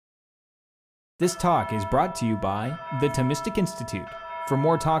This talk is brought to you by the Thomistic Institute. For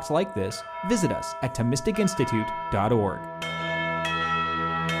more talks like this, visit us at Thomisticinstitute.org.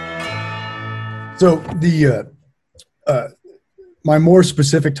 So my more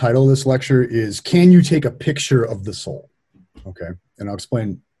specific title of this lecture is "Can You Take a Picture of the Soul?" Okay, and I'll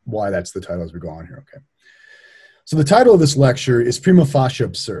explain why that's the title as we go on here. Okay, so the title of this lecture is "Prima facie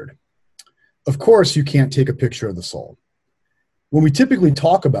absurd." Of course, you can't take a picture of the soul. When we typically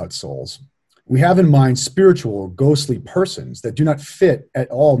talk about souls, we have in mind spiritual or ghostly persons that do not fit at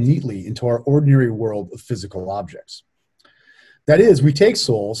all neatly into our ordinary world of physical objects. That is, we take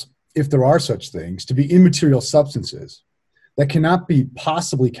souls, if there are such things, to be immaterial substances that cannot be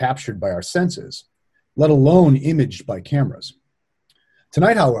possibly captured by our senses, let alone imaged by cameras.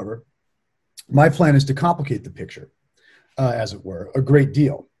 Tonight, however, my plan is to complicate the picture, as it were, a great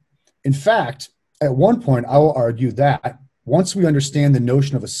deal. In fact, at one point, I will argue that once we understand the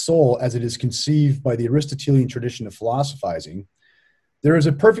notion of a soul as it is conceived by the Aristotelian tradition of philosophizing, there is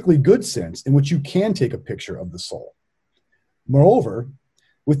a perfectly good sense in which you can take a picture of the soul. Moreover,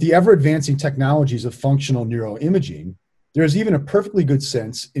 with the ever-advancing technologies of functional neuroimaging, there is even a perfectly good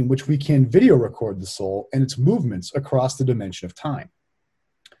sense in which we can video record the soul and its movements across the dimension of time.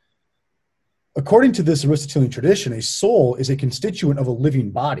 According to this Aristotelian tradition, a soul is a constituent of a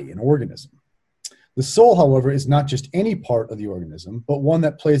living body, an organism. The soul, however, is not just any part of the organism, but one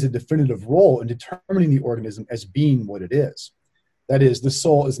that plays a definitive role in determining the organism as being what it is. That is, the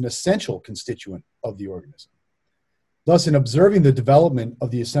soul is an essential constituent of the organism. Thus, in observing the development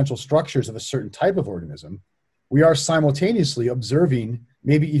of the essential structures of a certain type of organism, we are simultaneously observing,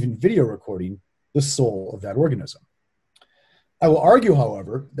 maybe even video recording, the soul of that organism. I will argue,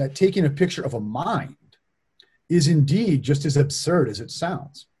 however, that taking a picture of a mind is indeed just as absurd as it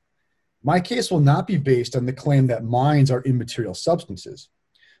sounds. My case will not be based on the claim that minds are immaterial substances,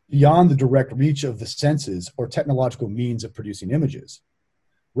 beyond the direct reach of the senses or technological means of producing images.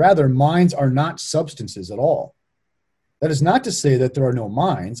 Rather, minds are not substances at all. That is not to say that there are no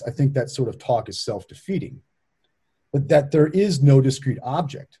minds. I think that sort of talk is self-defeating. But that there is no discrete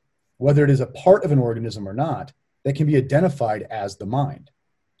object, whether it is a part of an organism or not, that can be identified as the mind.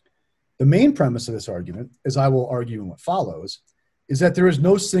 The main premise of this argument, as I will argue in what follows, is that there is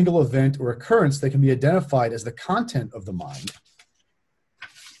no single event or occurrence that can be identified as the content of the mind.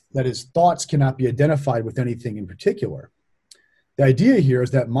 That is, thoughts cannot be identified with anything in particular. The idea here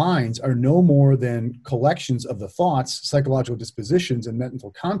is that minds are no more than collections of the thoughts, psychological dispositions, and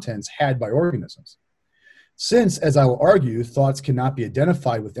mental contents had by organisms. Since, as I will argue, thoughts cannot be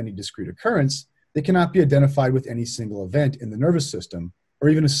identified with any discrete occurrence, they cannot be identified with any single event in the nervous system, or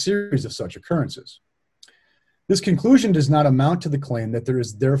even a series of such occurrences. This conclusion does not amount to the claim that there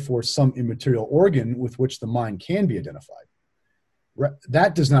is therefore some immaterial organ with which the mind can be identified.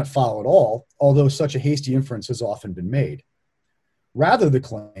 That does not follow at all, although such a hasty inference has often been made. Rather, the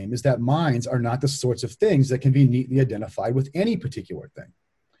claim is that minds are not the sorts of things that can be neatly identified with any particular thing.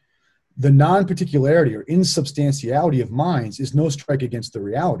 The non-particularity or insubstantiality of minds is no strike against the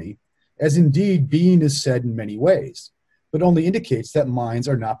reality, as indeed being is said in many ways, but only indicates that minds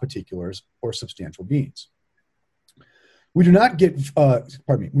are not particulars or substantial beings. What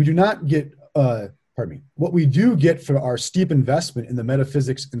we do get for our steep investment in the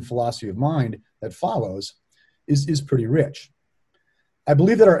metaphysics and philosophy of mind that follows is pretty rich. I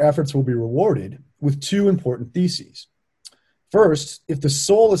believe that our efforts will be rewarded with two important theses. First, if the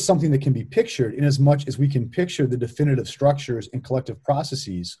soul is something that can be pictured in as much as we can picture the definitive structures and collective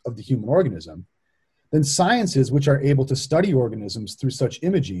processes of the human organism, then sciences which are able to study organisms through such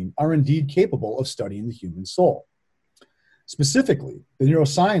imaging are indeed capable of studying the human soul. Specifically, the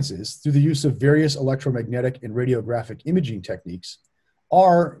neurosciences, through the use of various electromagnetic and radiographic imaging techniques,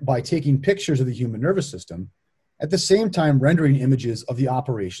 are, by taking pictures of the human nervous system, at the same time rendering images of the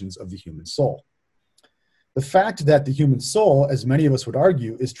operations of the human soul. The fact that the human soul, as many of us would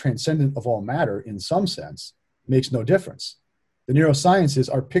argue, is transcendent of all matter in some sense, makes no difference. The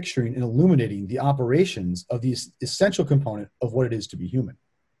neurosciences are picturing and illuminating the operations of the essential component of what it is to be human.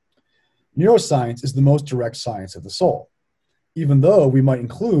 Neuroscience is the most direct science of the soul, even though we might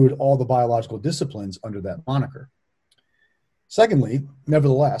include all the biological disciplines under that moniker. Secondly,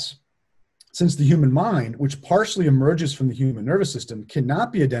 nevertheless, since the human mind, which partially emerges from the human nervous system,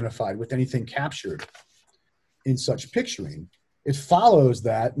 cannot be identified with anything captured in such picturing, it follows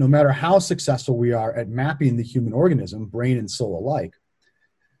that no matter how successful we are at mapping the human organism, brain and soul alike,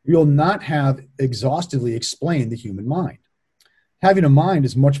 we will not have exhaustively explained the human mind. Having a mind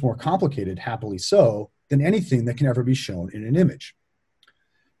is much more complicated, happily so, than anything that can ever be shown in an image.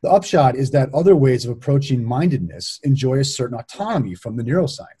 The upshot is that other ways of approaching mindedness enjoy a certain autonomy from the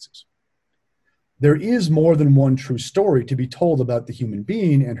neurosciences. there is more than one true story to be told about the human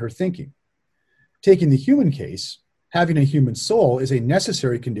being and her thinking. Taking the human case, having a human soul is a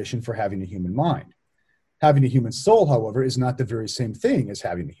necessary condition for having a human mind. Having a human soul, however, is not the very same thing as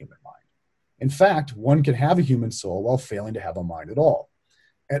having a human mind. In fact, one can have a human soul while failing to have a mind at all.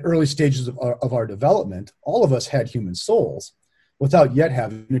 At early stages of our development, all of us had human souls without yet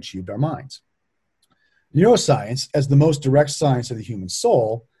having achieved our minds. Neuroscience, as the most direct science of the human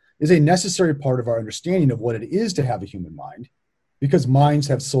soul, is a necessary part of our understanding of what it is to have a human mind, because minds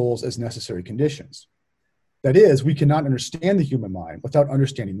have souls as necessary conditions. That is, we cannot understand the human mind without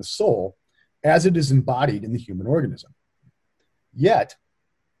understanding the soul as it is embodied in the human organism. Yet,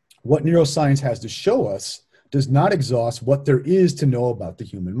 what neuroscience has to show us does not exhaust what there is to know about the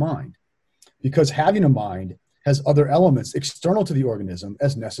human mind, because having a mind has other elements external to the organism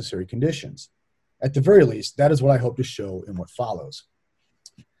as necessary conditions. At the very least, that is what I hope to show in what follows.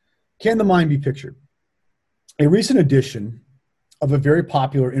 Can the mind be pictured? A recent edition of a very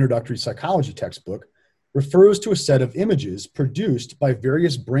popular introductory psychology textbook refers to a set of images produced by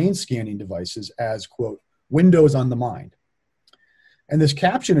various brain scanning devices as, quote, windows on the mind. And this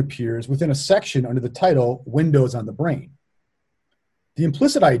caption appears within a section under the title, Windows on the Brain. The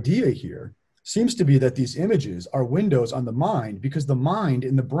implicit idea here seems to be that these images are windows on the mind because the mind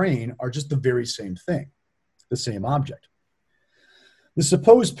and the brain are just the very same thing, the same object. The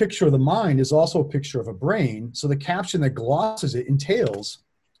supposed picture of the mind is also a picture of a brain, so the caption that glosses it entails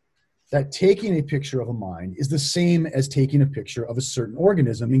that taking a picture of a mind is the same as taking a picture of a certain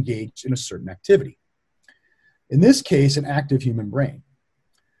organism engaged in a certain activity. In this case, an active human brain.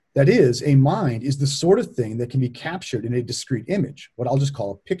 That is, a mind is the sort of thing that can be captured in a discrete image, what I'll just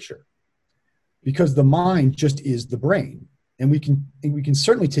call a picture. Because the mind just is the brain, and we can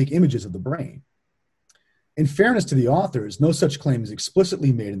certainly take images of the brain. In fairness to the authors, no such claim is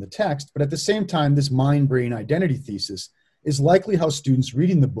explicitly made in the text, but at the same time, this mind-brain identity thesis is likely how students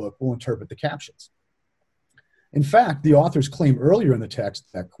reading the book will interpret the captions. In fact, the authors claim earlier in the text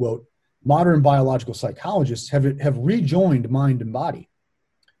that, quote, modern biological psychologists have rejoined mind and body,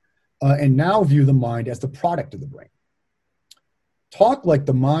 and now view the mind as the product of the brain. Talk like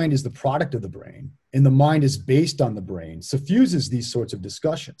the mind is the product of the brain and the mind is based on the brain suffuses these sorts of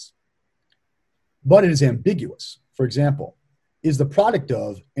discussions. But it is ambiguous. For example, is the product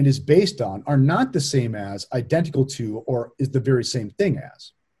of and is based on are not the same as, identical to, or is the very same thing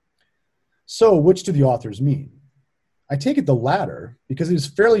as. So which do the authors mean? I take it the latter because it is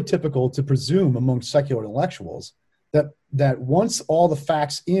fairly typical to presume among secular intellectuals that once all the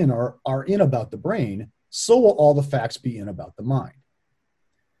facts are in about the brain, so will all the facts be in about the mind.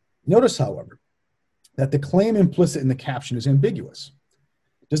 Notice, however, that the claim implicit in the caption is ambiguous.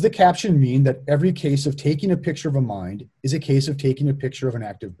 Does the caption mean that every case of taking a picture of a mind is a case of taking a picture of an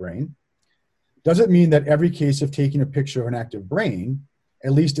active brain? Does it mean that every case of taking a picture of an active brain,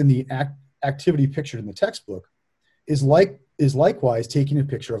 at least in the activity pictured in the textbook, is likewise taking a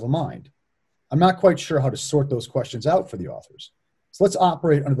picture of a mind? I'm not quite sure how to sort those questions out for the authors. So let's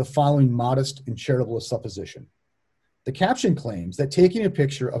operate under the following modest and charitable supposition. The caption claims that taking a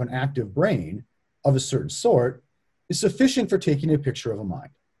picture of an active brain of a certain sort is sufficient for taking a picture of a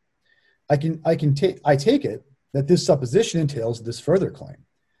mind. I take it that this supposition entails this further claim.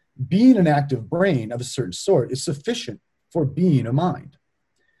 Being an active brain of a certain sort is sufficient for being a mind.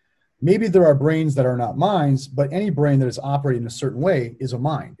 Maybe there are brains that are not minds, but any brain that is operating in a certain way is a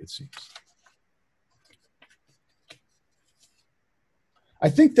mind, it seems. I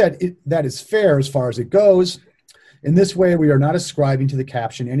think that is fair as far as it goes. In this way, we are not ascribing to the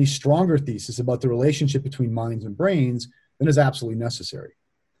caption any stronger thesis about the relationship between minds and brains than is absolutely necessary.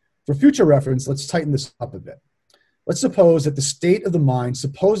 For future reference, let's tighten this up a bit. Let's suppose that the state of the mind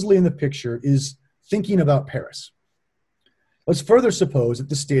supposedly in the picture is thinking about Paris. Let's further suppose that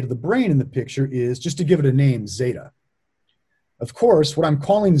the state of the brain in the picture is, just to give it a name, zeta. Of course, what I'm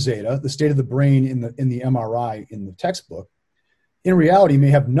calling zeta, the state of the brain in the MRI in the textbook, in reality may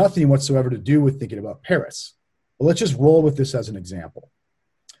have nothing whatsoever to do with thinking about Paris. But let's just roll with this as an example.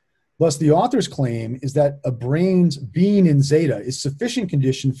 Thus, the author's claim is that a brain's being in zeta is sufficient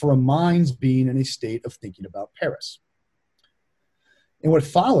condition for a mind's being in a state of thinking about Paris. In what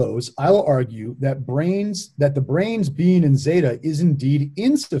follows, I will argue that the brain's being in zeta is indeed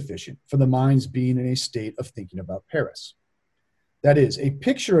insufficient for the mind's being in a state of thinking about Paris. That is, a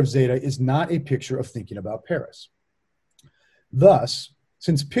picture of zeta is not a picture of thinking about Paris. Thus,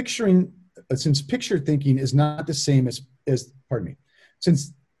 since picture thinking is not the same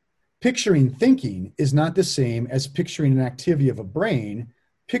since picturing thinking is not the same as picturing an activity of a brain,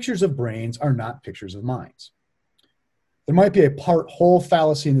 pictures of brains are not pictures of minds. There might be a part-whole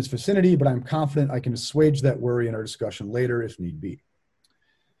fallacy in this vicinity, but I'm confident I can assuage that worry in our discussion later if need be.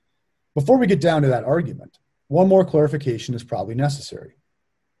 Before we get down to that argument, one more clarification is probably necessary.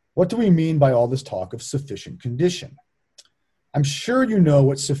 What do we mean by all this talk of sufficient condition? I'm sure you know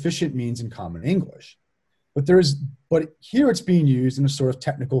what sufficient means in common English, but here it's being used in a sort of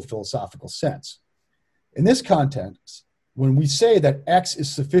technical philosophical sense. In this context, when we say that X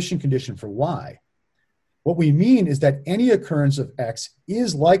is sufficient condition for Y, what we mean is that any occurrence of X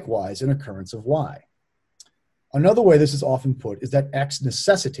is likewise an occurrence of Y. Another way this is often put is that X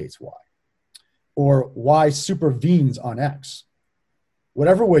necessitates Y, or Y supervenes on X.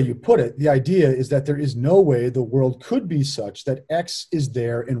 Whatever way you put it, the idea is that there is no way the world could be such that X is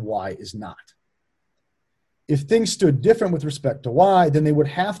there and Y is not. If things stood different with respect to Y, then they would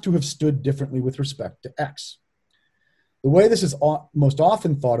have to have stood differently with respect to X. The way this is most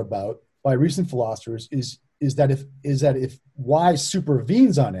often thought about by recent philosophers is that if Y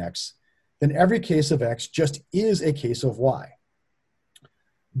supervenes on X, then every case of X just is a case of Y.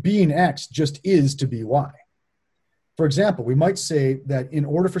 Being X just is to be Y. For example, we might say that in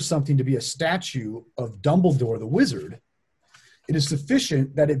order for something to be a statue of Dumbledore the wizard, it is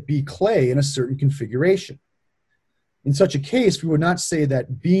sufficient that it be clay in a certain configuration. In such a case, we would not say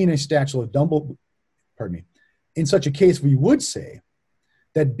that being a statue of Dumbledore, in such a case, we would say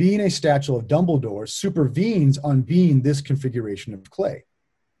that being a statue of Dumbledore supervenes on being this configuration of clay.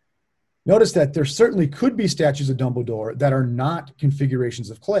 Notice that there certainly could be statues of Dumbledore that are not configurations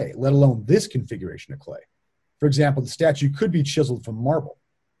of clay, let alone this configuration of clay. For example, the statue could be chiseled from marble.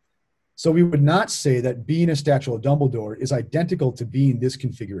 So we would not say that being a statue of Dumbledore is identical to being this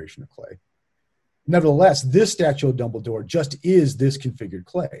configuration of clay. Nevertheless, this statue of Dumbledore just is this configured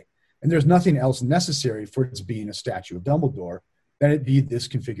clay, and there's nothing else necessary for its being a statue of Dumbledore than it be this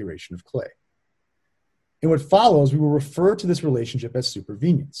configuration of clay. In what follows, we will refer to this relationship as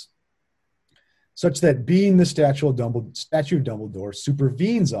supervenience, such that being the statue of Dumbledore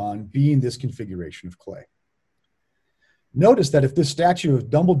supervenes on being this configuration of clay. Notice that if this statue of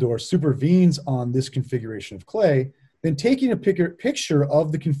Dumbledore supervenes on this configuration of clay, then taking a picture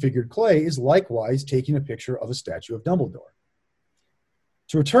of the configured clay is likewise taking a picture of a statue of Dumbledore.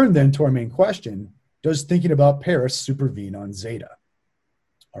 To return then to our main question, does thinking about Paris supervene on Zeta?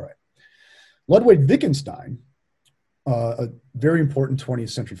 All right. Ludwig Wittgenstein, a very important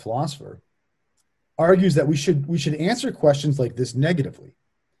 20th century philosopher, argues that we should answer questions like this negatively.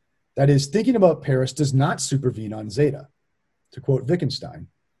 That is, thinking about Paris does not supervene on Zeta. To quote Wittgenstein,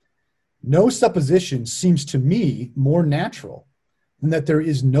 no supposition seems to me more natural than that there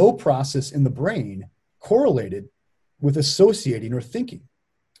is no process in the brain correlated with associating or thinking,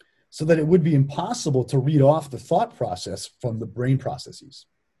 so that it would be impossible to read off the thought process from the brain processes.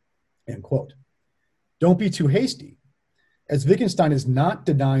 End quote. Don't be too hasty, as Wittgenstein is not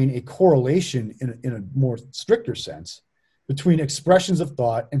denying a correlation in a more stricter sense between expressions of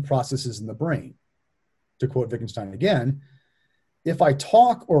thought and processes in the brain. To quote Wittgenstein again, if I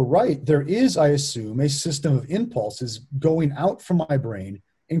talk or write, there is, I assume, a system of impulses going out from my brain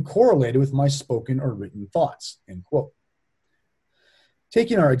and correlated with my spoken or written thoughts, end quote.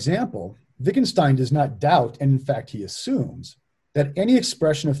 Taking our example, Wittgenstein does not doubt, and in fact he assumes, that any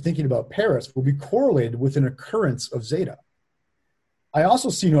expression of thinking about Paris will be correlated with an occurrence of Zeta. I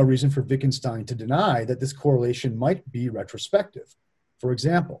also see no reason for Wittgenstein to deny that this correlation might be retrospective. For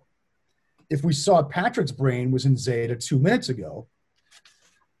example, if we saw Patrick's brain was in Zeta 2 minutes ago,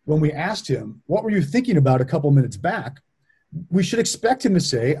 when we asked him, what were you thinking about a couple minutes back? We should expect him to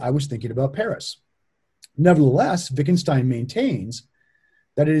say, I was thinking about Paris. Nevertheless, Wittgenstein maintains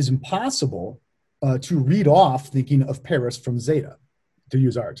that it is impossible to read off thinking of Paris from Zeta, to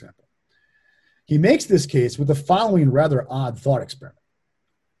use our example. He makes this case with the following rather odd thought experiment,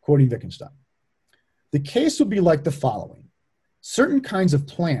 quoting Wittgenstein. The case would be like the following. Certain kinds of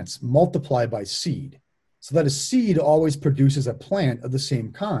plants multiply by seed, so that a seed always produces a plant of the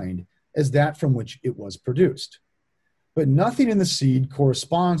same kind as that from which it was produced. But nothing in the seed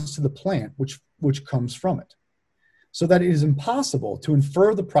corresponds to the plant which comes from it, so that it is impossible to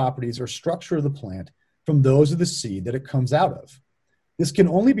infer the properties or structure of the plant from those of the seed that it comes out of. This can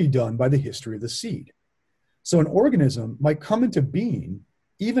only be done by the history of the seed. So an organism might come into being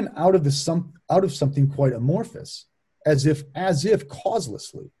even out of something quite amorphous, as if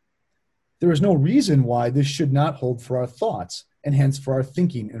causelessly. There is no reason why this should not hold for our thoughts and hence for our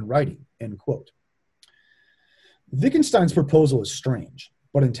thinking and writing, end quote. Wittgenstein's proposal is strange,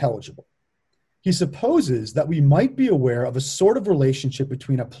 but intelligible. He supposes that we might be aware of a sort of relationship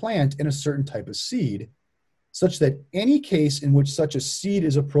between a plant and a certain type of seed, such that any case in which such a seed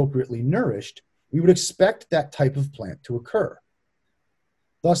is appropriately nourished we would expect that type of plant to occur.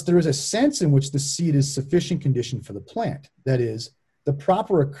 Thus, there is a sense in which the seed is sufficient condition for the plant. That is, the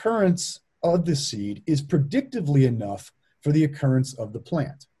proper occurrence of the seed is predictively enough for the occurrence of the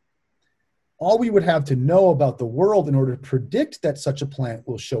plant. All we would have to know about the world in order to predict that such a plant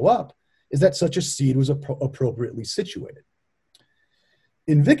will show up is that such a seed was appropriately situated.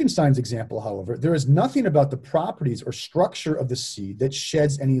 In Wittgenstein's example, however, there is nothing about the properties or structure of the seed that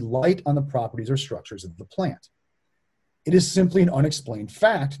sheds any light on the properties or structures of the plant. It is simply an unexplained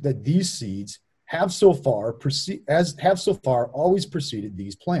fact that these seeds have so far always preceded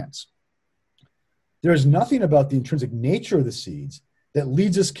these plants. There is nothing about the intrinsic nature of the seeds that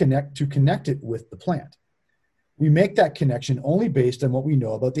leads us to connect it with the plant. We make that connection only based on what we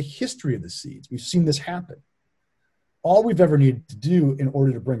know about the history of the seeds. We've seen this happen. All we've ever needed to do in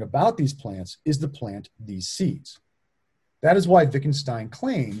order to bring about these plants is to plant these seeds. That is why Wittgenstein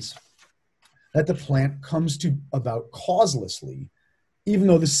claims that the plant comes to about causelessly, even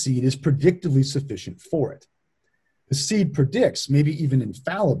though the seed is predictively sufficient for it. The seed predicts, maybe even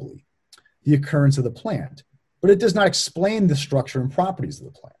infallibly, the occurrence of the plant, but it does not explain the structure and properties of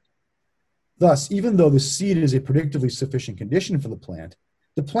the plant. Thus, even though the seed is a predictively sufficient condition for the plant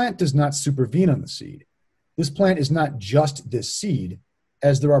does not supervene on the seed. This plant is not just this seed,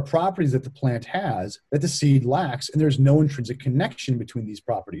 as there are properties that the plant has that the seed lacks, and there's no intrinsic connection between these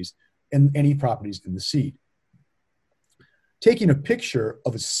properties and any properties in the seed. Taking a picture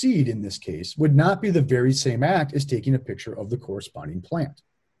of a seed in this case would not be the very same act as taking a picture of the corresponding plant.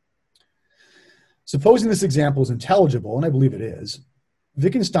 Supposing this example is intelligible, and I believe it is,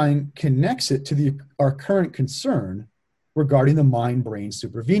 Wittgenstein connects it to our current concern regarding the mind-brain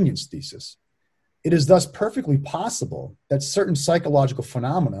supervenience thesis. It is thus perfectly possible that certain psychological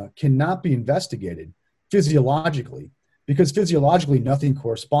phenomena cannot be investigated physiologically because physiologically nothing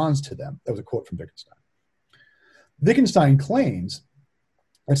corresponds to them. That was a quote from Wittgenstein. Wittgenstein claims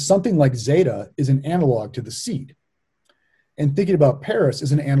that something like zeta is an analog to the seed, and thinking about Paris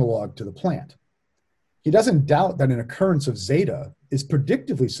is an analog to the plant. He doesn't doubt that an occurrence of zeta is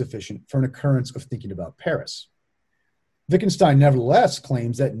predictively sufficient for an occurrence of thinking about Paris. Wittgenstein nevertheless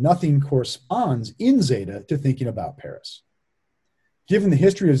claims that nothing corresponds in zeta to thinking about Paris. Given the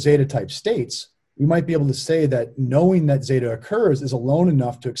history of zeta-type states, we might be able to say that knowing that zeta occurs is alone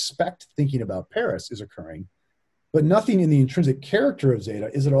enough to expect thinking about Paris is occurring, but nothing in the intrinsic character of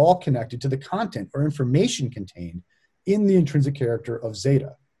zeta is at all connected to the content or information contained in the intrinsic character of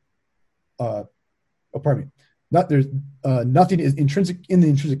zeta. Nothing is intrinsic in the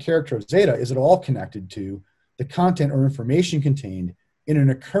intrinsic character of zeta is at all connected to the content or information contained in an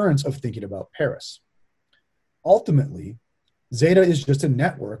occurrence of thinking about Paris. Ultimately, zeta is just a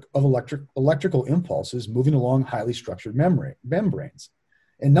network of electrical impulses moving along highly structured membranes,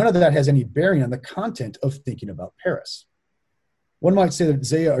 and none of that has any bearing on the content of thinking about Paris. One might say that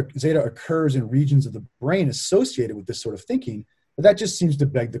zeta occurs in regions of the brain associated with this sort of thinking, but that just seems to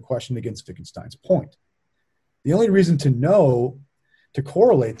beg the question against Wittgenstein's point. The only reason to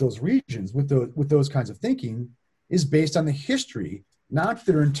correlate those regions with those kinds of thinking is based on the history, not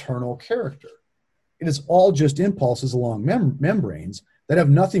their internal character. It is all just impulses along membranes that have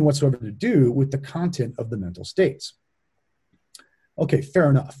nothing whatsoever to do with the content of the mental states. Okay, fair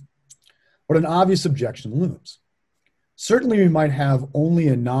enough. But an obvious objection looms. Certainly, we might have only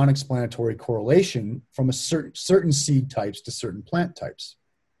a non-explanatory correlation from a certain seed types to certain plant types.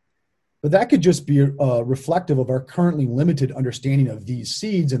 But that could just be reflective of our currently limited understanding of these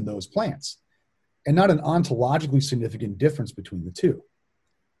seeds and those plants, and not an ontologically significant difference between the two.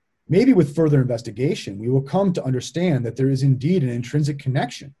 Maybe with further investigation, we will come to understand that there is indeed an intrinsic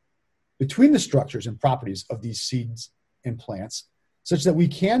connection between the structures and properties of these seeds and plants, such that we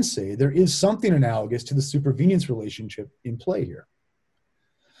can say there is something analogous to the supervenience relationship in play here.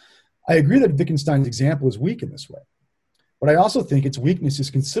 I agree that Wittgenstein's example is weak in this way, but I also think its weakness is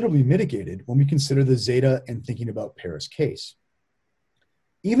considerably mitigated when we consider the zeta and thinking about Paris case.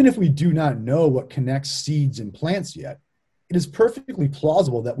 Even if we do not know what connects seeds and plants yet, it is perfectly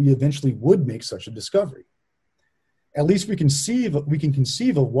plausible that we eventually would make such a discovery. At least we can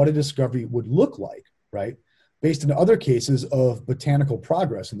conceive of what a discovery would look like, right? Based on other cases of botanical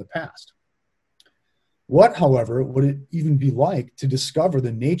progress in the past. What, however, would it even be like to discover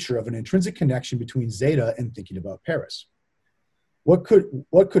the nature of an intrinsic connection between zeta and thinking about Paris? What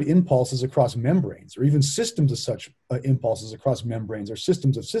could impulses across membranes, or even systems of such impulses across membranes or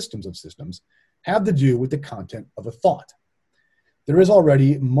systems of systems have to do with the content of a thought? There is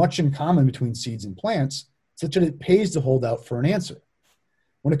already much in common between seeds and plants, such that it pays to hold out for an answer.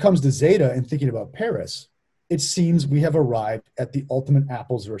 When it comes to zeta and thinking about Paris, it seems we have arrived at the ultimate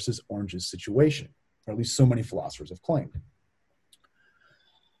apples versus oranges situation, or at least so many philosophers have claimed.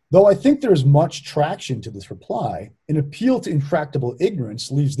 Though I think there is much traction to this reply, an appeal to intractable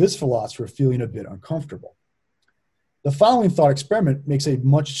ignorance leaves this philosopher feeling a bit uncomfortable. The following thought experiment makes a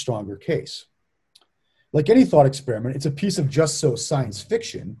much stronger case. Like any thought experiment, it's a piece of just so science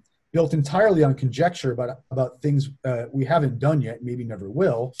fiction, built entirely on conjecture about things we haven't done yet, maybe never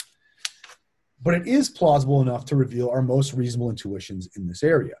will, but it is plausible enough to reveal our most reasonable intuitions in this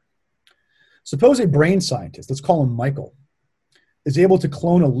area. Suppose a brain scientist, let's call him Michael, is able to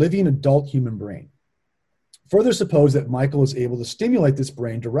clone a living adult human brain. Further, suppose that Michael is able to stimulate this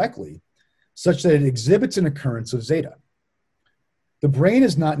brain directly such that it exhibits an occurrence of zeta. The brain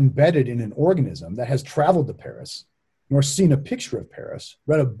is not embedded in an organism that has traveled to Paris, nor seen a picture of Paris,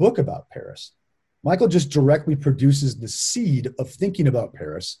 read a book about Paris. Michael just directly produces the seed of thinking about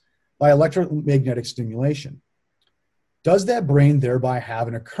Paris by electromagnetic stimulation. Does that brain thereby have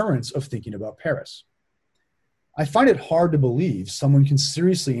an occurrence of thinking about Paris? I find it hard to believe someone can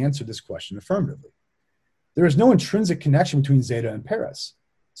seriously answer this question affirmatively. There is no intrinsic connection between zeta and Paris,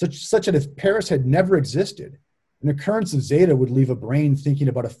 such that if Paris had never existed, an occurrence of zeta would leave a brain thinking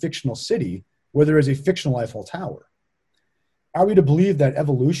about a fictional city where there is a fictional Eiffel Tower. Are we to believe that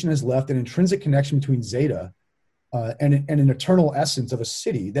evolution has left an intrinsic connection between zeta and an eternal essence of a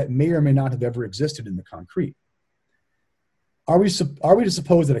city that may or may not have ever existed in the concrete? Are we to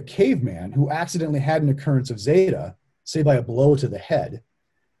suppose that a caveman who accidentally had an occurrence of zeta, say by a blow to the head,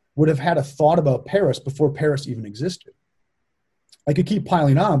 would have had a thought about Paris before Paris even existed? I could keep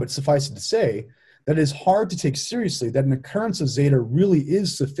piling on, but suffice it to say that it is hard to take seriously that an occurrence of zeta really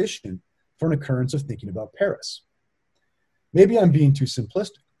is sufficient for an occurrence of thinking about Paris. Maybe I'm being too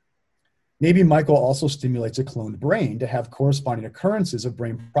simplistic. Maybe Michael also stimulates a cloned brain to have corresponding occurrences of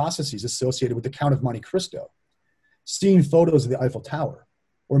brain processes associated with the Count of Monte Cristo, seeing photos of the Eiffel Tower,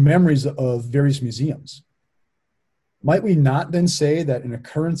 or memories of various museums. Might we not then say that an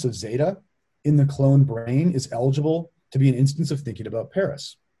occurrence of zeta in the cloned brain is eligible to be an instance of thinking about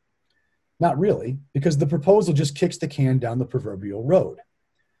Paris? Not really, because the proposal just kicks the can down the proverbial road.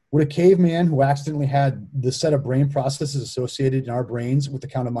 Would a caveman who accidentally had the set of brain processes associated in our brains with the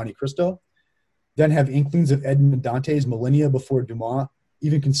Count of Monte Cristo then have inklings of Edmond Dante's millennia before Dumas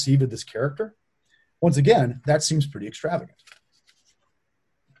even conceived of this character? Once again, that seems pretty extravagant.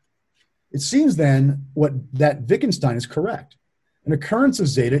 It seems then that Wittgenstein is correct. An occurrence of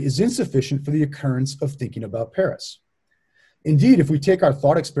zeta is insufficient for the occurrence of thinking about Paris. Indeed, if we take our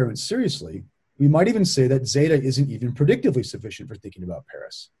thought experiment seriously, we might even say that zeta isn't even predictively sufficient for thinking about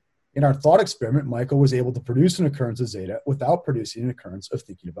Paris. In our thought experiment, Michael was able to produce an occurrence of zeta without producing an occurrence of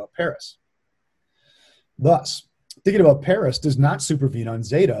thinking about Paris. Thus, thinking about Paris does not supervene on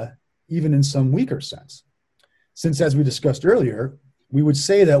zeta, even in some weaker sense. Since, as we discussed earlier, we would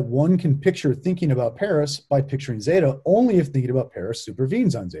say that one can picture thinking about Paris by picturing zeta only if thinking about Paris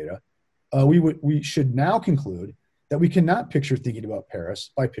supervenes on zeta. We should now conclude that we cannot picture thinking about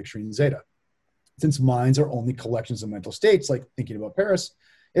Paris by picturing zeta. Since minds are only collections of mental states like thinking about Paris,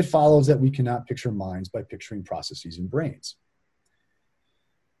 it follows that we cannot picture minds by picturing processes in brains.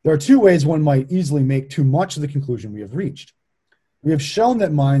 There are two ways one might easily make too much of the conclusion we have reached. We have shown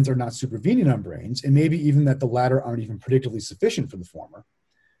that minds are not supervening on brains, and maybe even that the latter aren't even predictively sufficient for the former.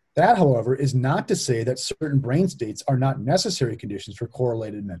 That, however, is not to say that certain brain states are not necessary conditions for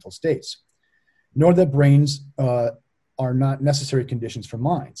correlated mental states, nor that brains are not necessary conditions for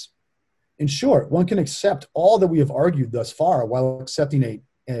minds. In short, one can accept all that we have argued thus far while accepting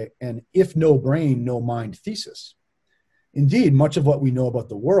an if no brain, no mind thesis. Indeed, much of what we know about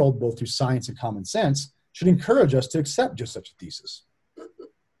the world, both through science and common sense, should encourage us to accept just such a thesis.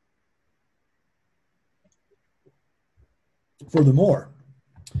 Furthermore,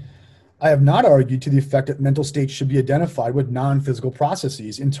 I have not argued to the effect that mental states should be identified with non-physical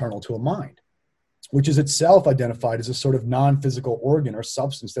processes internal to a mind, which is itself identified as a sort of non-physical organ or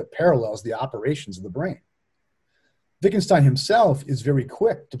substance that parallels the operations of the brain. Wittgenstein himself is very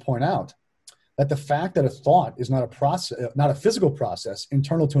quick to point out that the fact that a thought is not a physical process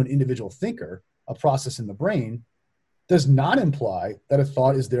internal to an individual thinker, a process in the brain, does not imply that a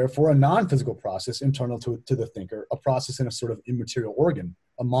thought is therefore a non-physical process internal to the thinker, a process in a sort of immaterial organ,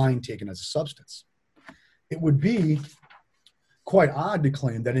 a mind taken as a substance. It would be quite odd to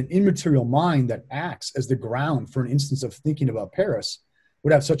claim that an immaterial mind that acts as the ground for an instance of thinking about Paris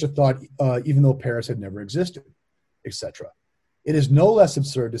would have such a thought even though Paris had never existed, etc. It is no less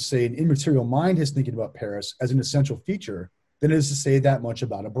absurd to say an immaterial mind is thinking about Paris as an essential feature than it is to say that much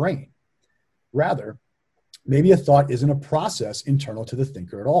about a brain. Rather, maybe a thought isn't a process internal to the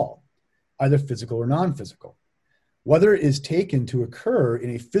thinker at all, either physical or non-physical. Whether it is taken to occur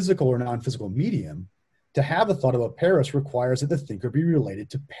in a physical or non-physical medium, to have a thought about Paris requires that the thinker be related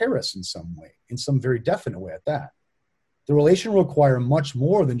to Paris in some way, in some very definite way at that. The relation will require much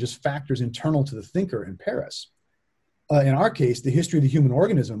more than just factors internal to the thinker and Paris. In our case, the history of the human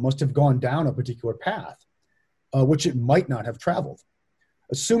organism must have gone down a particular path, which it might not have traveled.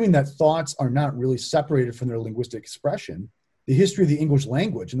 Assuming that thoughts are not really separated from their linguistic expression, the history of the English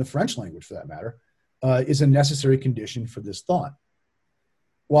language, and the French language for that matter, is a necessary condition for this thought.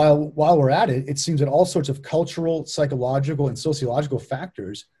 While we're at it, it seems that all sorts of cultural, psychological, and sociological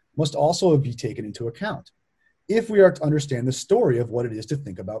factors must also be taken into account if we are to understand the story of what it is to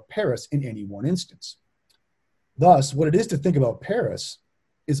think about Paris in any one instance. Thus, what it is to think about Paris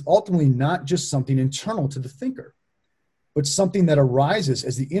is ultimately not just something internal to the thinker, but something that arises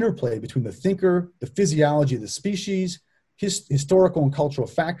as the interplay between the thinker, the physiology of the species, historical and cultural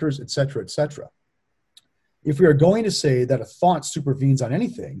factors, etc., etc. If we are going to say that a thought supervenes on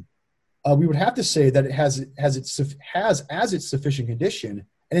anything, we would have to say that it has as its sufficient condition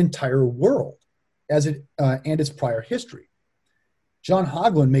an entire world and its prior history. John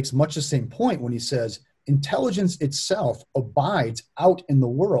Haugland makes much the same point when he says, intelligence itself abides out in the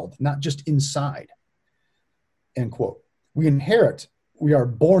world, not just inside. End quote. We are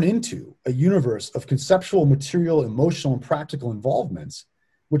born into a universe of conceptual, material, emotional, and practical involvements,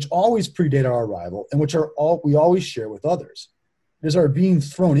 which always predate our arrival and which we always share with others. It is our being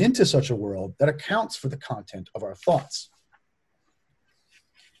thrown into such a world that accounts for the content of our thoughts.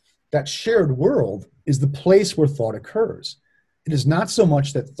 That shared world is the place where thought occurs. It is not so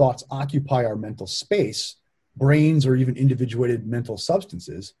much that thoughts occupy our mental space, brains, or even individuated mental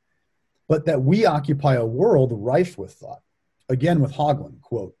substances, but that we occupy a world rife with thought. Again, with Haugland,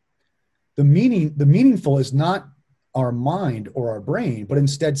 quote, the meaningful is not our mind or our brain, but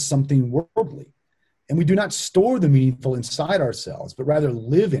instead something worldly. And we do not store the meaningful inside ourselves, but rather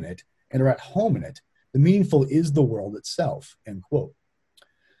live in it and are at home in it. The meaningful is the world itself, end quote.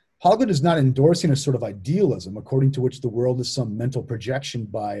 Haugland is not endorsing a sort of idealism according to which the world is some mental projection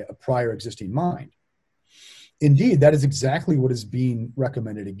by a prior existing mind. Indeed, that is exactly what is being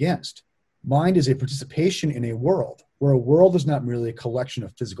recommended against. Mind is a participation in a world, where a world is not merely a collection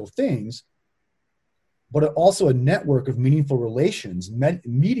of physical things, but also a network of meaningful relations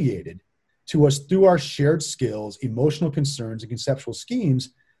mediated to us through our shared skills, emotional concerns, and conceptual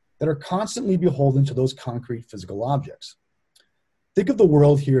schemes that are constantly beholden to those concrete physical objects. Think of the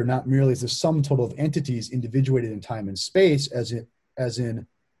world here not merely as the sum total of entities individuated in time and space, as in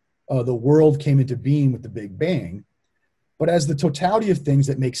the world came into being with the Big Bang, but as the totality of things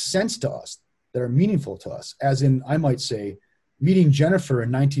that make sense to us, that are meaningful to us, as in, I might say, meeting Jennifer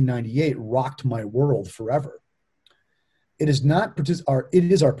in 1998 rocked my world forever. It is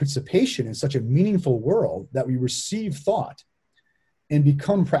our participation in such a meaningful world that we receive thought and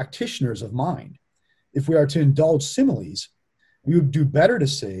become practitioners of mind. If we are to indulge similes, we would do better to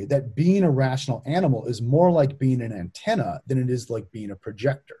say that being a rational animal is more like being an antenna than it is like being a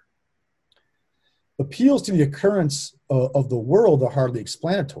projector. Appeals to the occurrence of the world are hardly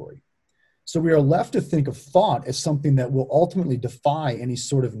explanatory. So we are left to think of thought as something that will ultimately defy any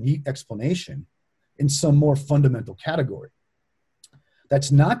sort of neat explanation in some more fundamental category.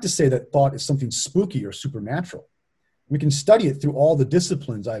 That's not to say that thought is something spooky or supernatural. We can study it through all the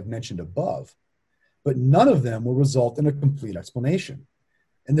disciplines I've mentioned above, but none of them will result in a complete explanation.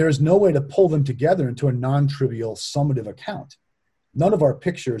 And there is no way to pull them together into a non-trivial summative account. None of our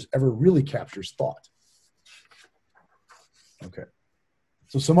pictures ever really captures thought. Okay.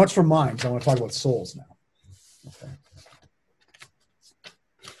 So much for mind. So I want to talk about souls now.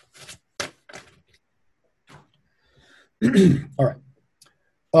 Okay. All right.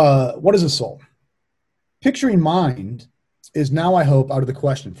 What is a soul? Picturing mind is now, I hope, out of the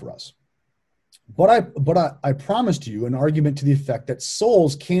question for us. But I promised you an argument to the effect that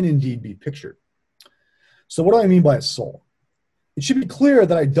souls can indeed be pictured. So what do I mean by a soul? It should be clear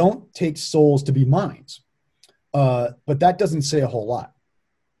that I don't take souls to be minds, but that doesn't say a whole lot.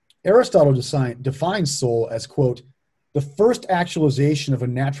 Aristotle defines soul as, quote, the first actualization of a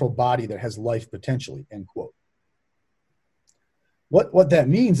natural body that has life potentially, end quote. What that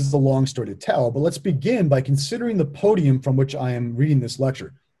means is a long story to tell, but let's begin by considering the podium from which I am reading this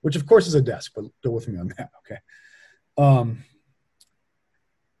lecture, which of course is a desk, but go with me on that, okay?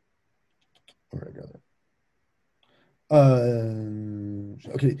 Where did I go there?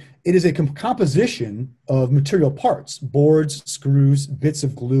 Okay, it is a composition of material parts, boards, screws, bits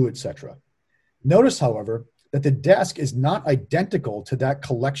of glue, etc. Notice, however, that the desk is not identical to that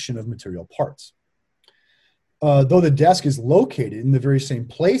collection of material parts. Though the desk is located in the very same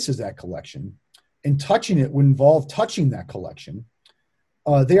place as that collection, and touching it would involve touching that collection,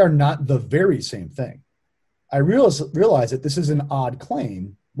 they are not the very same thing. I realize that this is an odd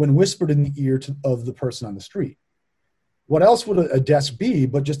claim when whispered in the ear of the person on the street. What else would a desk be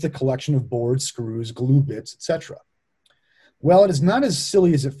but just a collection of boards, screws, glue bits, etc.? Well, it is not as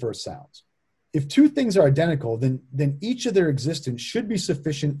silly as it first sounds. If two things are identical, then each of their existence should be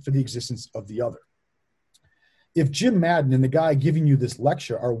sufficient for the existence of the other. If Jim Madden and the guy giving you this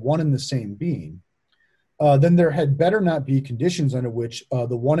lecture are one and the same being, then there had better not be conditions under which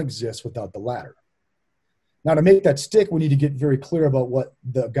the one exists without the latter. Now, to make that stick, we need to get very clear about what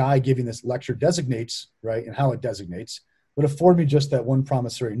the guy giving this lecture designates, right, and how it designates, but afford me just that one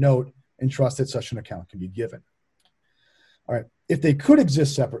promissory note and trust that such an account can be given. All right, if they could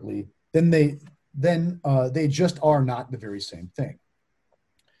exist separately, then they just are not the very same thing.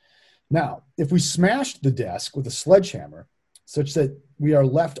 Now, if we smashed the desk with a sledgehammer, such that we are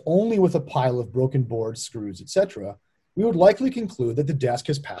left only with a pile of broken boards, screws, etc., we would likely conclude that the desk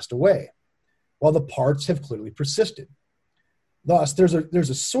has passed away, while the parts have clearly persisted. Thus, there's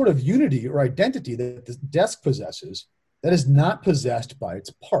a sort of unity or identity that the desk possesses that is not possessed by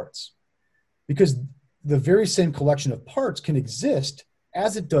its parts, because the very same collection of parts can exist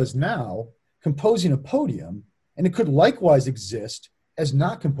as it does now, composing a podium, and it could likewise exist as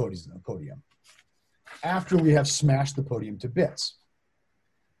not composing a podium after we have smashed the podium to bits.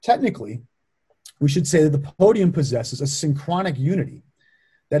 Technically, we should say that the podium possesses a synchronic unity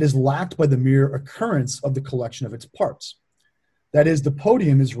that is lacked by the mere occurrence of the collection of its parts. That is, the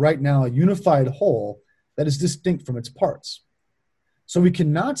podium is right now a unified whole that is distinct from its parts. So we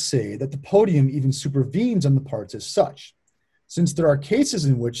cannot say that the podium even supervenes on the parts as such, since there are cases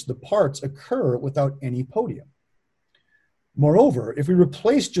in which the parts occur without any podium. Moreover, if we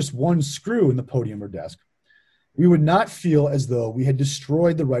replace just one screw in the podium or desk, we would not feel as though we had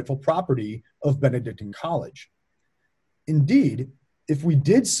destroyed the rightful property of Benedictine College. Indeed, if we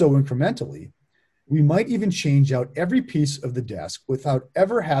did so incrementally, we might even change out every piece of the desk without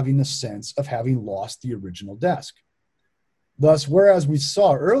ever having the sense of having lost the original desk. Thus, whereas we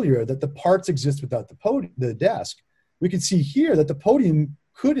saw earlier that the parts exist without the desk, we can see here that the podium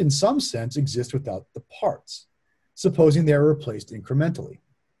could in some sense exist without the parts, supposing they are replaced incrementally.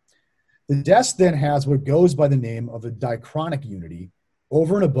 The desk then has what goes by the name of a diachronic unity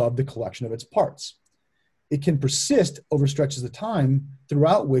over and above the collection of its parts. It can persist over stretches of time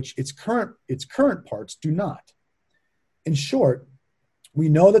throughout which its current parts do not. In short, we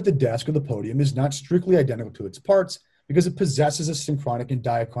know that the desk or the podium is not strictly identical to its parts because it possesses a synchronic and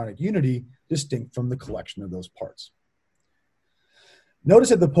diachronic unity distinct from the collection of those parts. Notice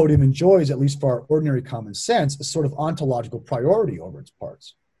that the podium enjoys, at least for our ordinary common sense, a sort of ontological priority over its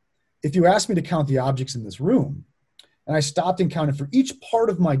parts. If you asked me to count the objects in this room, and I stopped and counted for each part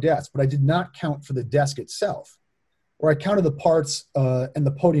of my desk, but I did not count for the desk itself, or I counted the parts and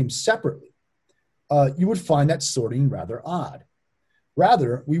the podium separately, you would find that sorting rather odd.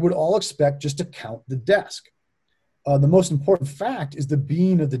 Rather, we would all expect just to count the desk. The most important fact is the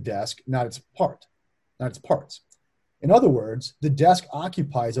being of the desk, not its parts. In other words, the desk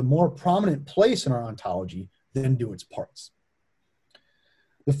occupies a more prominent place in our ontology than do its parts.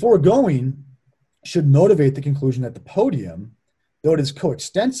 The foregoing should motivate the conclusion that the podium, though it is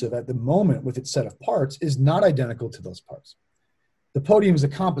coextensive at the moment with its set of parts, is not identical to those parts. The podium is a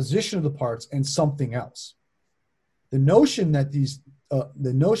composition of the parts and something else. The notion that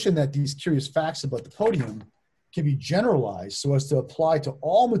these curious facts about the podium can be generalized so as to apply to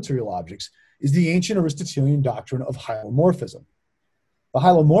all material objects is the ancient Aristotelian doctrine of hylomorphism. The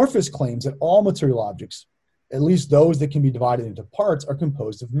hylomorphist claims that all material objects, at least those that can be divided into parts, are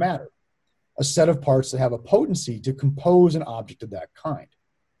composed of matter, a set of parts that have a potency to compose an object of that kind.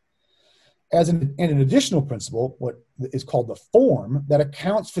 As an additional principle, what is called the form, that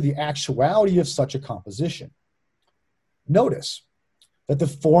accounts for the actuality of such a composition. Notice that the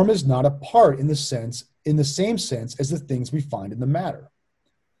form is not a part in the same sense as the things we find in the matter.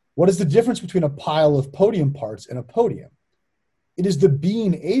 What is the difference between a pile of podium parts and a podium? It is the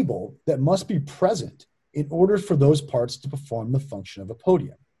being able that must be present in order for those parts to perform the function of a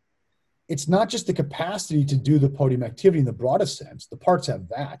podium. It's not just the capacity to do the podium activity in the broadest sense. The parts have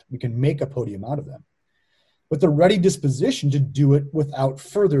that. We can make a podium out of them. But the ready disposition to do it without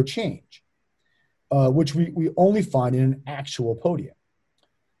further change, which we only find in an actual podium.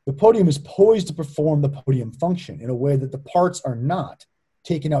 The podium is poised to perform the podium function in a way that the parts are not,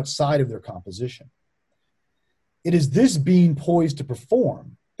 taken outside of their composition. It is this being poised to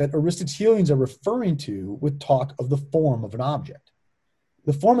perform that Aristotelians are referring to with talk of the form of an object.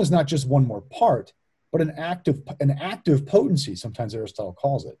 The form is not just one more part, but an active potency, sometimes Aristotle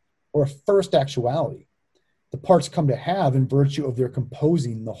calls it, or a first actuality the parts come to have in virtue of their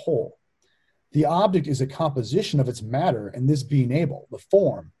composing the whole. The object is a composition of its matter, and this being able, the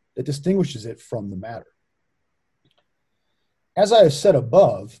form that distinguishes it from the matter. As I have said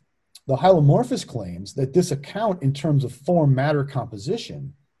above, the Hylomorphous claims that this account in terms of form-matter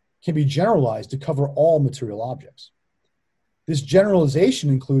composition can be generalized to cover all material objects. This generalization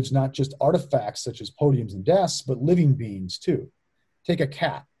includes not just artifacts such as podiums and desks, but living beings too. Take a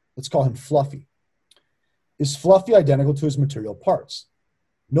cat. Let's call him Fluffy. Is Fluffy identical to his material parts?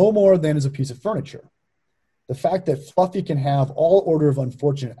 No more than as a piece of furniture. The fact that Fluffy can have all order of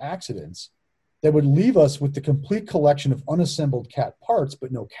unfortunate accidents that would leave us with the complete collection of unassembled cat parts,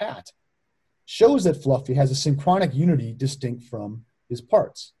 but no cat, shows that Fluffy has a synchronic unity distinct from his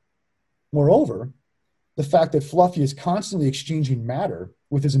parts. Moreover, the fact that Fluffy is constantly exchanging matter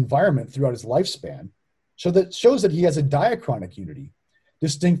with his environment throughout his lifespan shows that he has a diachronic unity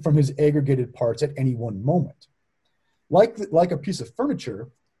distinct from his aggregated parts at any one moment. Like a piece of furniture,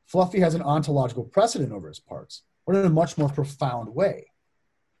 Fluffy has an ontological precedent over his parts, but in a much more profound way.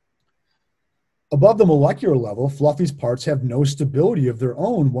 Above the molecular level, Fluffy's parts have no stability of their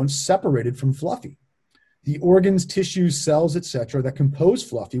own once separated from Fluffy. The organs, tissues, cells, etc. that compose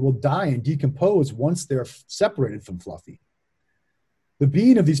Fluffy will die and decompose once they're separated from Fluffy. The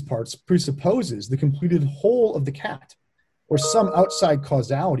being of these parts presupposes the completed whole of the cat, or some outside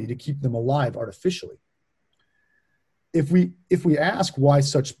causality to keep them alive artificially. If we ask why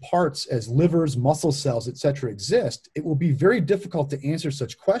such parts as livers, muscle cells, etc. exist, it will be very difficult to answer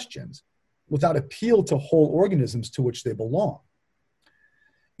such questions without appeal to whole organisms to which they belong.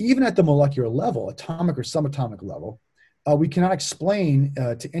 Even at the molecular level, atomic or subatomic level, we cannot explain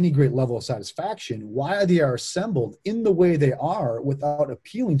to any great level of satisfaction why they are assembled in the way they are without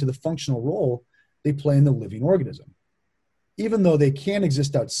appealing to the functional role they play in the living organism, even though they can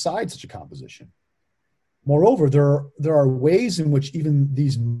exist outside such a composition. Moreover, there are ways in which even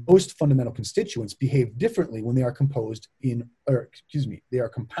these most fundamental constituents behave differently when they are compounded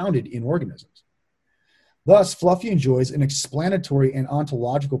in organisms. Thus, Fluffy enjoys an explanatory and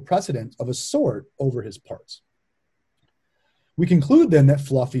ontological precedent of a sort over his parts. We conclude then that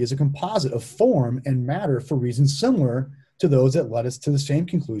Fluffy is a composite of form and matter for reasons similar to those that led us to the same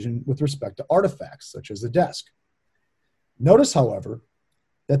conclusion with respect to artifacts, such as the desk. Notice, however,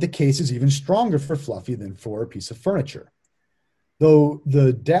 that the case is even stronger for Fluffy than for a piece of furniture. Though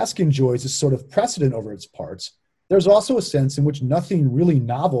the desk enjoys a sort of precedent over its parts, there's also a sense in which nothing really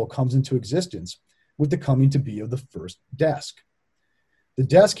novel comes into existence with the coming to be of the first desk. The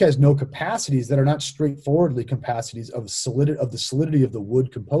desk has no capacities that are not straightforwardly capacities of the solidity of the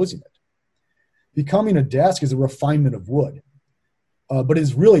wood composing it. Becoming a desk is a refinement of wood, but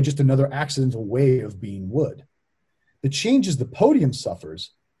is really just another accidental way of being wood. The changes the podium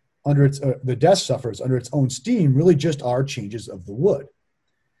suffers under the desk suffers under its own steam really just are changes of the wood.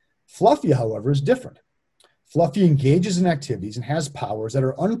 Fluffy, however, is different. Fluffy engages in activities and has powers that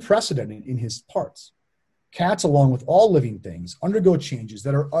are unprecedented in his parts. Cats, along with all living things, undergo changes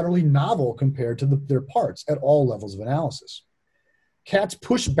that are utterly novel compared to their parts at all levels of analysis. Cats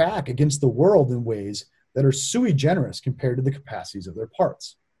push back against the world in ways that are sui generis compared to the capacities of their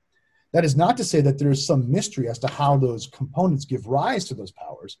parts. That is not to say that there is some mystery as to how those components give rise to those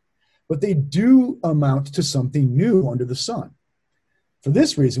powers, but they do amount to something new under the sun. For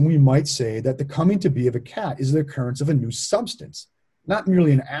this reason, we might say that the coming to be of a cat is the occurrence of a new substance, not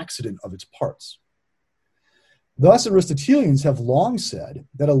merely an accident of its parts. Thus, Aristotelians have long said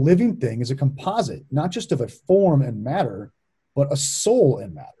that a living thing is a composite, not just of a form and matter, but a soul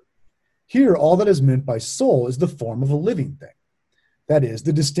and matter. Here, all that is meant by soul is the form of a living thing. That is,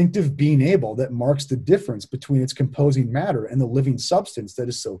 the distinctive being able that marks the difference between its composing matter and the living substance that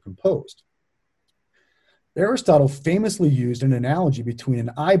is so composed. Aristotle famously used an analogy between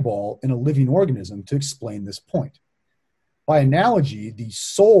an eyeball and a living organism to explain this point. By analogy, the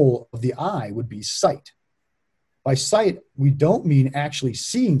soul of the eye would be sight. By sight, we don't mean actually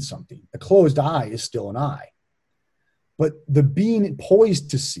seeing something. A closed eye is still an eye. But the being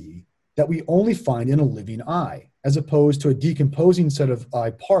poised to see that we only find in a living eye, as opposed to a decomposing set of eye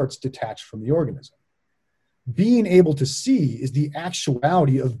parts detached from the organism. Being able to see is the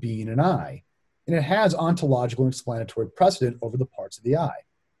actuality of being an eye, and it has ontological and explanatory precedent over the parts of the eye.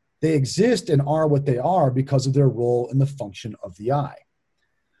 They exist and are what they are because of their role in the function of the eye.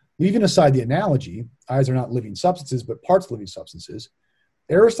 Leaving aside the analogy, eyes are not living substances, but parts of living substances,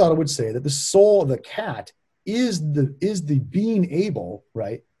 Aristotle would say that the soul of the cat is the being able,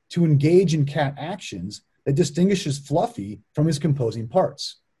 right, to engage in cat actions that distinguishes Fluffy from his composing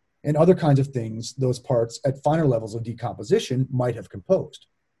parts and other kinds of things those parts at finer levels of decomposition might have composed.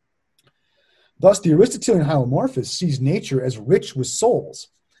 Thus, the Aristotelian hylomorphist sees nature as rich with souls.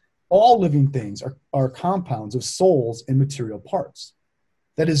 All living things are compounds of souls and material parts.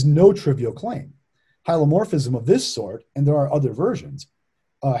 That is no trivial claim. Hylomorphism of this sort, and there are other versions,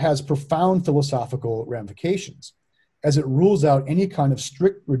 has profound philosophical ramifications, as it rules out any kind of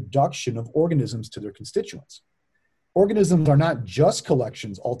strict reduction of organisms to their constituents. Organisms are not just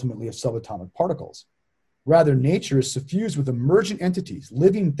collections ultimately of subatomic particles. Rather, nature is suffused with emergent entities,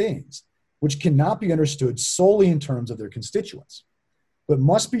 living things, which cannot be understood solely in terms of their constituents, but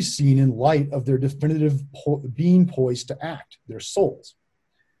must be seen in light of their definitive being poised to act, their souls.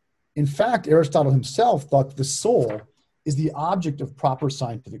 In fact, Aristotle himself thought that the soul is the object of proper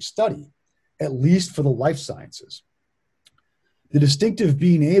scientific study, at least for the life sciences. The distinctive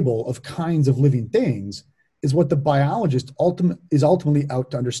being able of kinds of living things is what the biologist is ultimately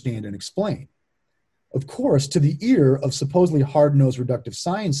out to understand and explain. Of course, to the ear of supposedly hard-nosed reductive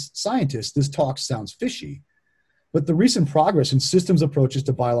scientists, this talk sounds fishy, but the recent progress in systems approaches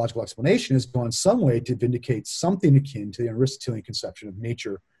to biological explanation has gone some way to vindicate something akin to the Aristotelian conception of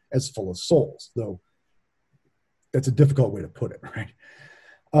nature as full of souls, though that's a difficult way to put it, right?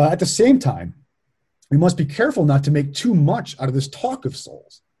 At the same time, we must be careful not to make too much out of this talk of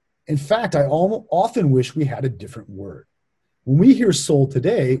souls. In fact, I often wish we had a different word. When we hear soul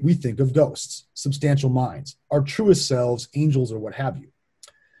today, we think of ghosts, substantial minds, our truest selves, angels, or what have you.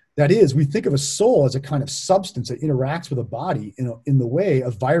 That is, we think of a soul as a kind of substance that interacts with a body in the way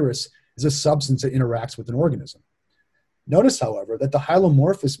a virus is a substance that interacts with an organism. Notice, however, that the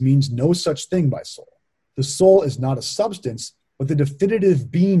hylomorphist means no such thing by soul. The soul is not a substance, but the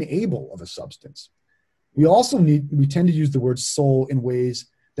definitive being able of a substance. We tend to use the word soul in ways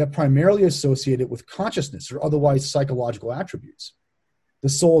that primarily associate it with consciousness or otherwise psychological attributes. The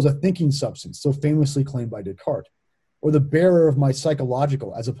soul is a thinking substance, so famously claimed by Descartes, or the bearer of my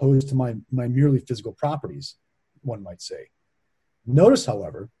psychological as opposed to my merely physical properties, one might say. Notice,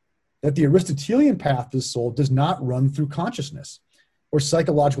 however, that the Aristotelian path to the soul does not run through consciousness or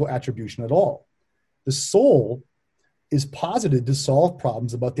psychological attribution at all. The soul is posited to solve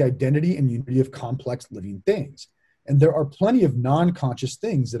problems about the identity and unity of complex living things. And there are plenty of non-conscious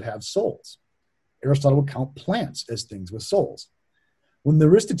things that have souls. Aristotle would count plants as things with souls. When the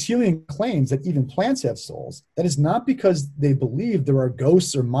Aristotelian claims that even plants have souls, that is not because they believe there are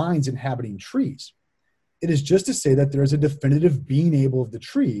ghosts or minds inhabiting trees. It is just to say that there is a definitive being able of the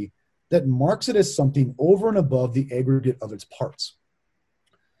tree that marks it as something over and above the aggregate of its parts.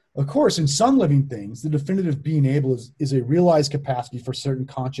 Of course, in some living things, the definitive being able is a realized capacity for certain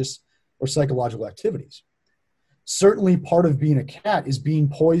conscious or psychological activities. Certainly, part of being a cat is being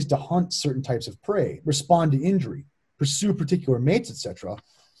poised to hunt certain types of prey, respond to injury, pursue particular mates, etc.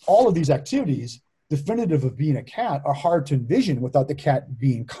 All of these activities, definitive of being a cat, are hard to envision without the cat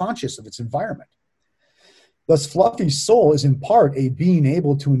being conscious of its environment. Thus, Fluffy's soul is in part a being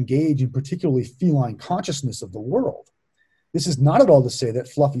able to engage in particularly feline consciousness of the world. This is not at all to say that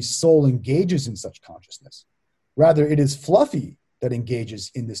Fluffy's soul engages in such consciousness. Rather, it is Fluffy that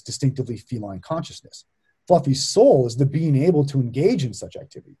engages in this distinctively feline consciousness. Fluffy's soul is the being able to engage in such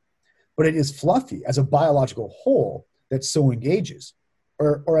activity. But it is Fluffy, as a biological whole, that so engages.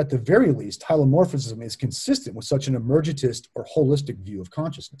 Or at the very least, hylomorphism is consistent with such an emergentist or holistic view of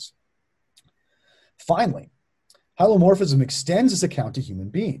consciousness. Finally, hylomorphism extends this account to human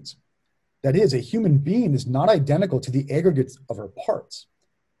beings. That is, a human being is not identical to the aggregates of her parts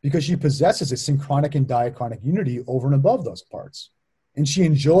because she possesses a synchronic and diachronic unity over and above those parts, and she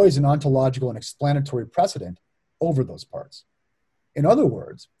enjoys an ontological and explanatory precedent over those parts. In other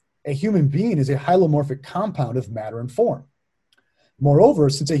words, a human being is a hylomorphic compound of matter and form. Moreover,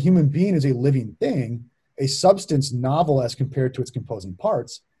 since a human being is a living thing, a substance novel as compared to its composing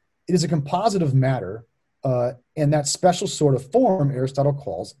parts, it is a composite of matter, and that special sort of form Aristotle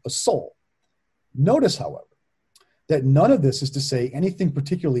calls a soul. Notice, however, that none of this is to say anything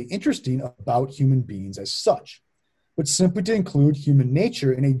particularly interesting about human beings as such, but simply to include human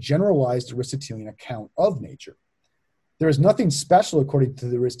nature in a generalized Aristotelian account of nature. There is nothing special, according to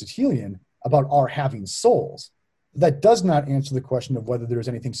the Aristotelian, about our having souls. That does not answer the question of whether there is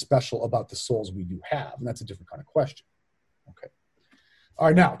anything special about the souls we do have, and that's a different kind of question. Okay. All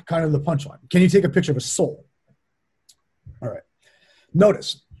right, now, kind of the punchline. Can you take a picture of a soul? All right.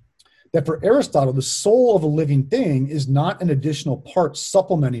 Notice that for Aristotle, the soul of a living thing is not an additional part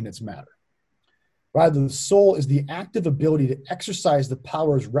supplementing its matter. Rather, the soul is the active ability to exercise the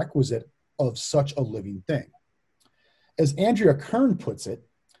powers requisite of such a living thing. As Andrea Kern puts it,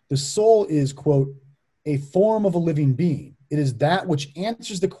 the soul is, quote, a form of a living being. It is that which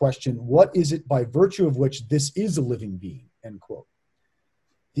answers the question, what is it by virtue of which this is a living being, end quote.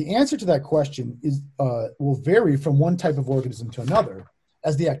 The answer to that question will vary from one type of organism to another,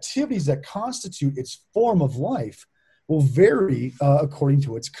 as the activities that constitute its form of life will vary according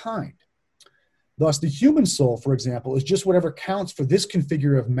to its kind. Thus, the human soul, for example, is just whatever counts for this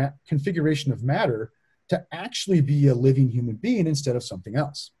configuration of matter to actually be a living human being instead of something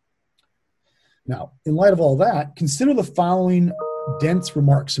else. Now, in light of all that, consider the following dense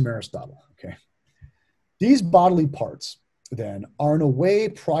remarks from Aristotle. Okay, these bodily parts, then, are in a way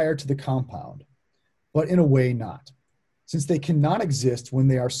prior to the compound, but in a way not, since they cannot exist when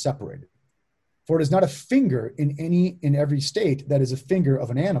they are separated. For it is not a finger in every state that is a finger of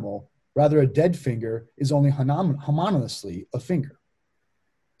an animal. Rather, a dead finger is only homonymously a finger.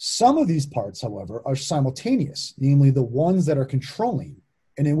 Some of these parts, however, are simultaneous, namely the ones that are controlling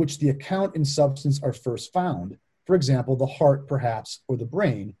and in which the account and substance are first found. For example, the heart, perhaps, or the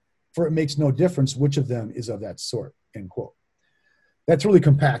brain, for it makes no difference which of them is of that sort, end quote. That's really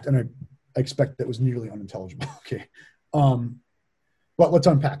compact, and I expect that was nearly unintelligible. Okay, but let's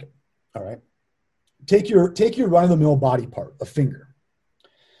unpack it. All right, take your run-of-the-mill body part, a finger.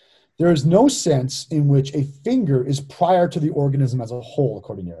 There is no sense in which a finger is prior to the organism as a whole,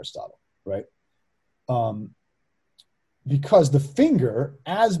 according to Aristotle, right? Because the finger,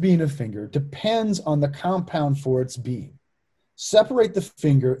 as being a finger, depends on the compound for its being. Separate the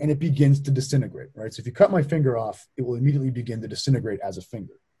finger and it begins to disintegrate, right? So if you cut my finger off, it will immediately begin to disintegrate as a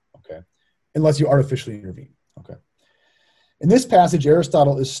finger, okay? Unless you artificially intervene, okay? In this passage,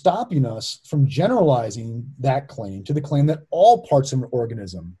 Aristotle is stopping us from generalizing that claim to the claim that all parts of an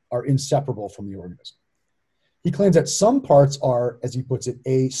organism are inseparable from the organism. He claims that some parts are, as he puts it,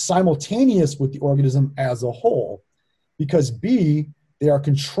 A, simultaneous with the organism as a whole, because B, they are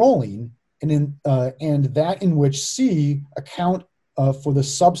controlling, and that in which C account for the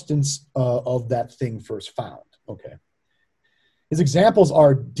substance of that thing first found. Okay. His examples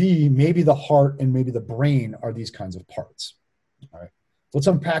are D, maybe the heart and maybe the brain are these kinds of parts. All right. Let's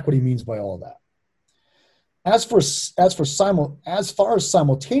unpack what he means by all of that. As far as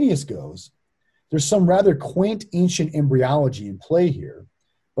simultaneous goes, there's some rather quaint ancient embryology in play here,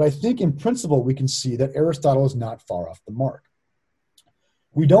 but I think in principle we can see that Aristotle is not far off the mark.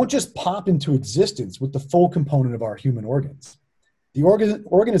 We don't just pop into existence with the full component of our human organs. The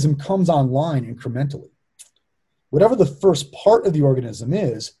organism comes online incrementally. Whatever the first part of the organism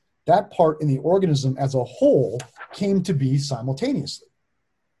is, that part in the organism as a whole came to be simultaneously.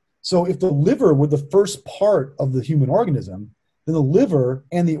 So if the liver were the first part of the human organism, then the liver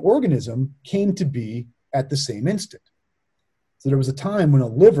and the organism came to be at the same instant. So there was a time when a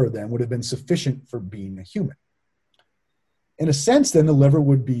liver then would have been sufficient for being a human. In a sense, then the liver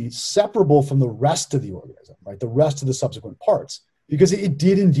would be separable from the rest of the organism, right? The rest of the subsequent parts, because it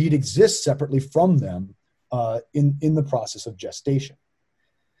did indeed exist separately from them in the process of gestation.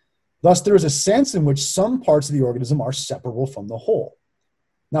 Thus, there is a sense in which some parts of the organism are separable from the whole.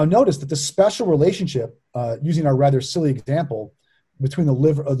 Now, notice that the special relationship, using our rather silly example, between the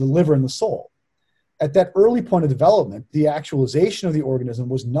liver and the soul, at that early point of development, the actualization of the organism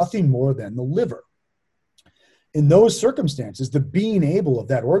was nothing more than the liver. In those circumstances, the being able of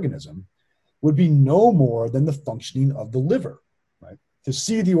that organism would be no more than the functioning of the liver, right? To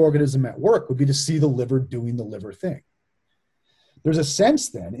see the organism at work would be to see the liver doing the liver thing. There's a sense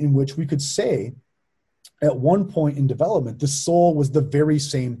then in which we could say at one point in development, the soul was the very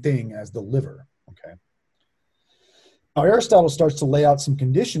same thing as the liver, okay? Now, Aristotle starts to lay out some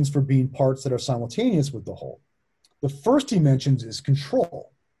conditions for being parts that are simultaneous with the whole. The first he mentions is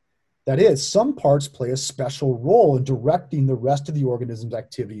control. That is, some parts play a special role in directing the rest of the organism's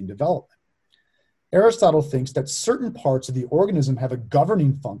activity and development. Aristotle thinks that certain parts of the organism have a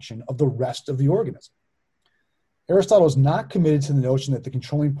governing function of the rest of the organism. Aristotle is not committed to the notion that the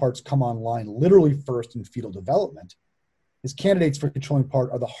controlling parts come online literally first in fetal development. His candidates for controlling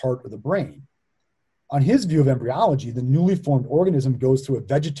part are the heart or the brain. On his view of embryology, the newly formed organism goes through a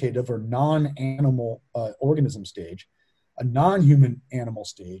vegetative or non-animal organism stage, a non-human animal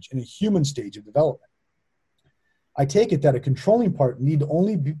stage, and a human stage of development. I take it that a controlling part need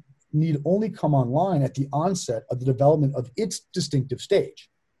only come online at the onset of the development of its distinctive stage.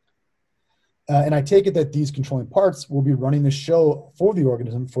 And I take it that these controlling parts will be running the show for the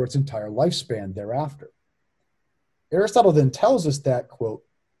organism for its entire lifespan thereafter. Aristotle then tells us that, quote,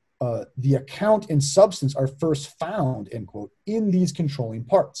 the account and substance are first found, end quote, in these controlling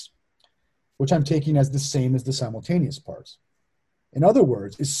parts, which I'm taking as the same as the simultaneous parts. In other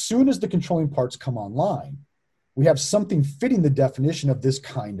words, as soon as the controlling parts come online, we have something fitting the definition of this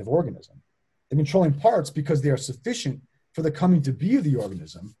kind of organism. The controlling parts, because they are sufficient for the coming to be of the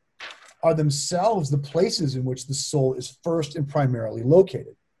organism, are themselves the places in which the soul is first and primarily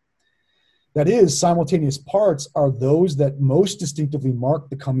located. That is, simultaneous parts are those that most distinctively mark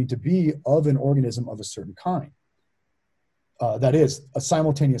the coming to be of an organism of a certain kind. That is, a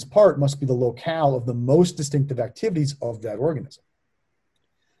simultaneous part must be the locale of the most distinctive activities of that organism.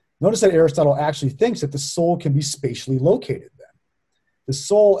 Notice that Aristotle actually thinks that the soul can be spatially located then. The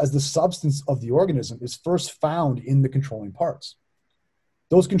soul as the substance of the organism is first found in the controlling parts.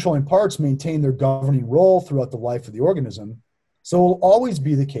 Those controlling parts maintain their governing role throughout the life of the organism, so it will always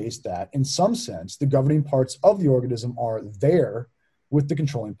be the case that, in some sense, the governing parts of the organism are there with the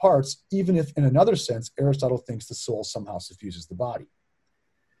controlling parts, even if in another sense, Aristotle thinks the soul somehow suffuses the body.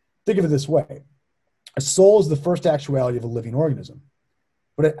 Think of it this way. A soul is the first actuality of a living organism,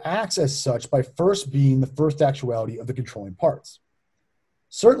 but it acts as such by first being the first actuality of the controlling parts.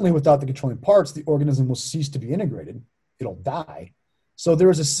 Certainly without the controlling parts, the organism will cease to be integrated. It'll die. So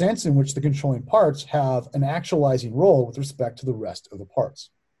there is a sense in which the controlling parts have an actualizing role with respect to the rest of the parts.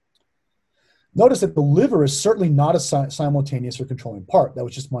 Notice that the liver is certainly not a simultaneous or controlling part. That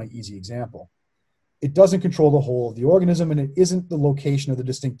was just my easy example. It doesn't control the whole of the organism, and it isn't the location of the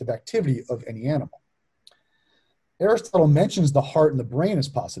distinctive activity of any animal. Aristotle mentions the heart and the brain as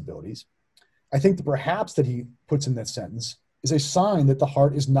possibilities. I think the perhaps that he puts in that sentence is a sign that the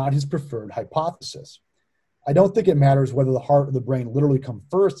heart is not his preferred hypothesis. I don't think it matters whether the heart or the brain literally come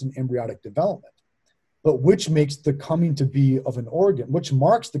first in embryonic development, but which makes the coming to be of an organ, which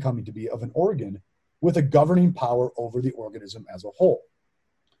marks the coming to be of an organ with a governing power over the organism as a whole.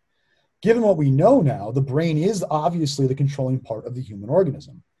 Given what we know now, the brain is obviously the controlling part of the human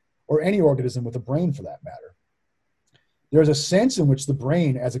organism, or any organism with a brain for that matter. There's a sense in which the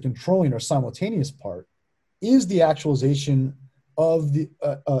brain, as a controlling or simultaneous part, is the actualization of the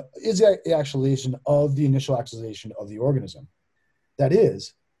initial actualization of the organism. That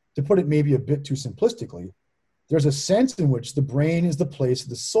is, to put it maybe a bit too simplistically, there's a sense in which the brain is the place of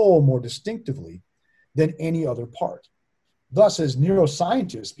the soul more distinctively than any other part. Thus, as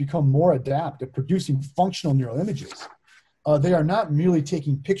neuroscientists become more adept at producing functional neural images, they are not merely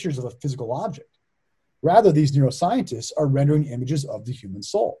taking pictures of a physical object. Rather, these neuroscientists are rendering images of the human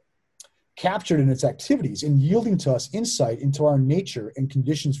soul, captured in its activities and yielding to us insight into our nature and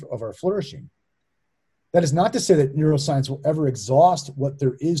conditions of our flourishing. That is not to say that neuroscience will ever exhaust what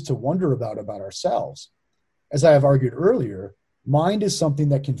there is to wonder about ourselves. As I have argued earlier, mind is something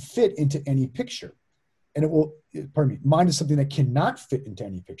that can fit into any picture, and mind is something that cannot fit into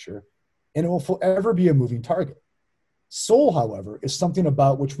any picture, and it will forever be a moving target. Soul, however, is something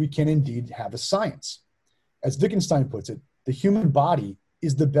about which we can indeed have a science. As Wittgenstein puts it, the human body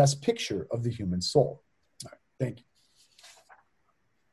is the best picture of the human soul. All right, thank you.